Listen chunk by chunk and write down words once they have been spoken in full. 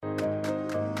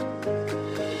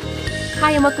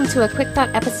Hi, and welcome to a quick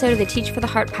thought episode of the Teach for the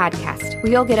Heart podcast,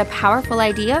 where you'll get a powerful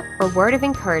idea or word of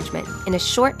encouragement in a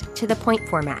short, to-the-point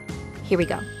format. Here we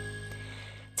go.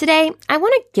 Today, I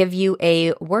want to give you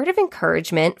a word of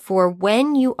encouragement for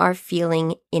when you are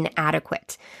feeling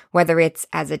inadequate, whether it's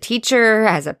as a teacher,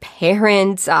 as a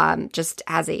parent, just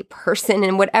as a person,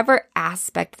 in whatever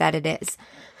aspect that it is.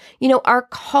 You know, our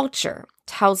culture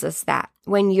tells us that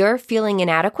when you're feeling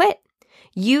inadequate,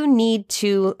 you need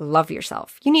to love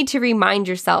yourself. You need to remind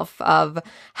yourself of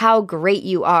how great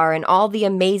you are and all the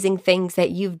amazing things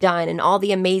that you've done and all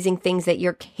the amazing things that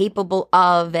you're capable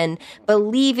of, and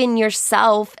believe in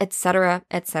yourself, etc.,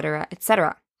 etc.,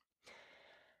 etc.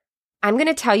 I'm going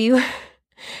to tell you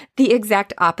the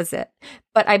exact opposite,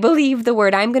 but I believe the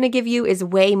word I'm going to give you is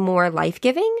way more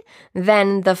life-giving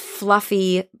than the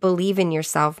fluffy believe in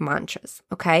yourself mantras,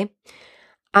 okay?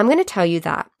 I'm going to tell you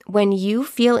that when you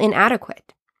feel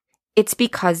inadequate, it's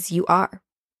because you are.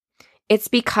 It's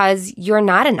because you're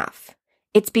not enough.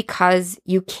 It's because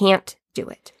you can't do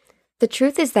it. The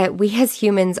truth is that we as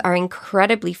humans are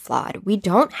incredibly flawed. We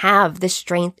don't have the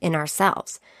strength in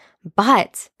ourselves,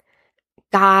 but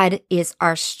God is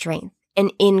our strength.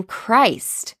 And in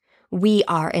Christ, we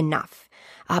are enough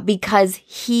because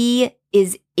He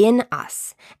is in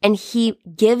us and He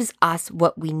gives us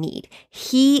what we need.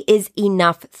 He is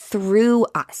enough through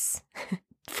us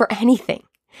for anything.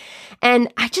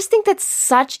 And I just think that's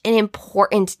such an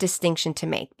important distinction to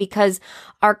make because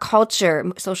our culture,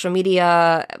 social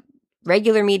media,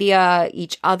 regular media,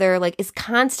 each other, is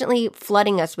constantly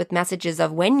flooding us with messages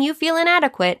of when you feel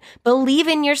inadequate, believe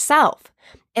in yourself.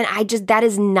 And that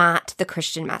is not the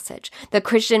Christian message. The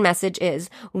Christian message is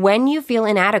when you feel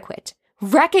inadequate,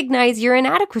 recognize your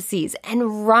inadequacies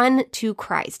and run to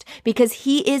Christ because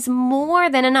He is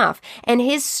more than enough and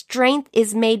His strength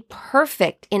is made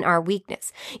perfect in our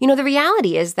weakness. You know, the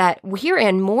reality is that we're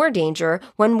in more danger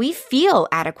when we feel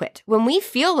adequate, when we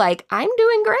feel like I'm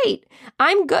doing great,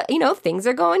 I'm good, things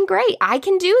are going great, I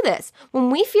can do this.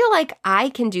 When we feel like I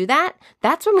can do that,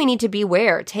 that's when we need to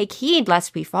beware, take heed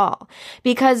lest we fall.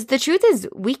 Because the truth is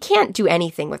we can't do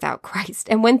anything without Christ.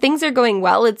 And when things are going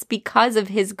well, it's because of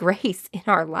His grace in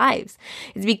our lives.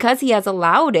 It's because He has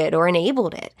allowed it or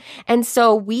enabled it. And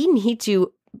so we need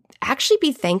to actually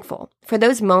be thankful for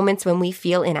those moments when we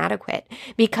feel inadequate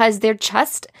because they're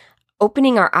just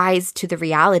opening our eyes to the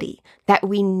reality that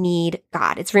we need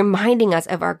God. It's reminding us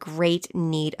of our great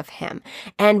need of Him.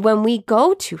 And when we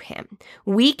go to Him,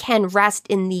 we can rest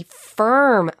in the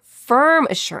firm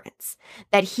assurance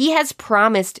that He has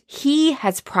promised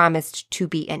to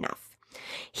be enough.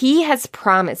 He has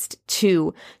promised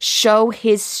to show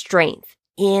His strength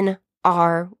in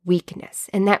our weakness.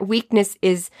 And that weakness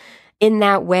is in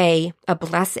that way a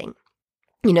blessing.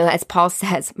 As Paul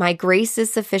says, my grace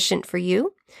is sufficient for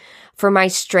you, for my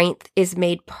strength is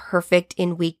made perfect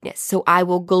in weakness. So I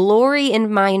will glory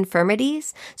in my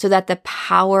infirmities so that the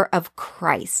power of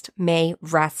Christ may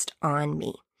rest on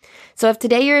me. So if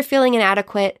today you're feeling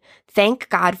inadequate, thank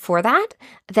God for that.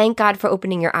 Thank God for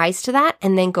opening your eyes to that,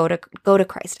 and then go to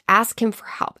Christ. Ask Him for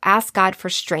help. Ask God for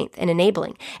strength and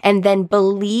enabling. And then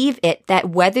believe it that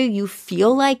whether you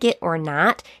feel like it or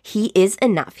not, He is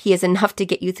enough. He is enough to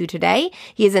get you through today.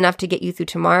 He is enough to get you through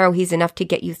tomorrow. He's enough to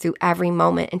get you through every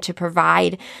moment and to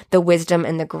provide the wisdom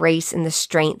and the grace and the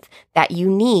strength that you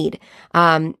need.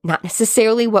 Not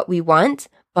necessarily what we want,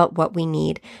 but what we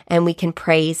need. And we can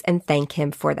praise and thank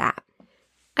Him for that.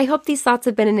 I hope these thoughts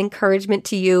have been an encouragement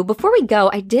to you. Before we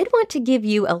go, I did want to give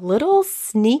you a little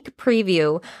sneak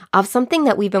preview of something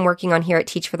that we've been working on here at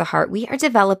Teach for the Heart. We are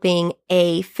developing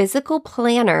a physical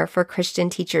planner for Christian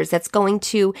teachers that's going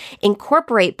to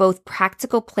incorporate both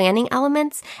practical planning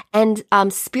elements and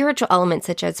spiritual elements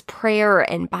such as prayer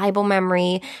and Bible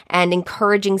memory and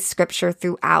encouraging scripture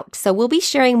throughout. So we'll be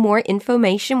sharing more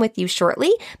information with you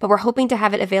shortly, but we're hoping to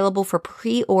have it available for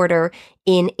pre-order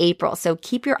in April. So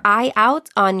keep your eye out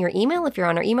on your email if you're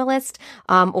on our email list,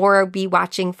 or be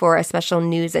watching for a special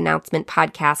news announcement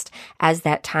podcast as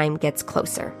that time gets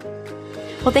closer.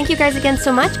 Well, thank you guys again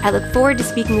so much. I look forward to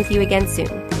speaking with you again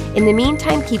soon. In the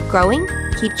meantime, keep growing,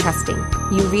 keep trusting.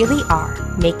 You really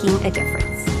are making a difference.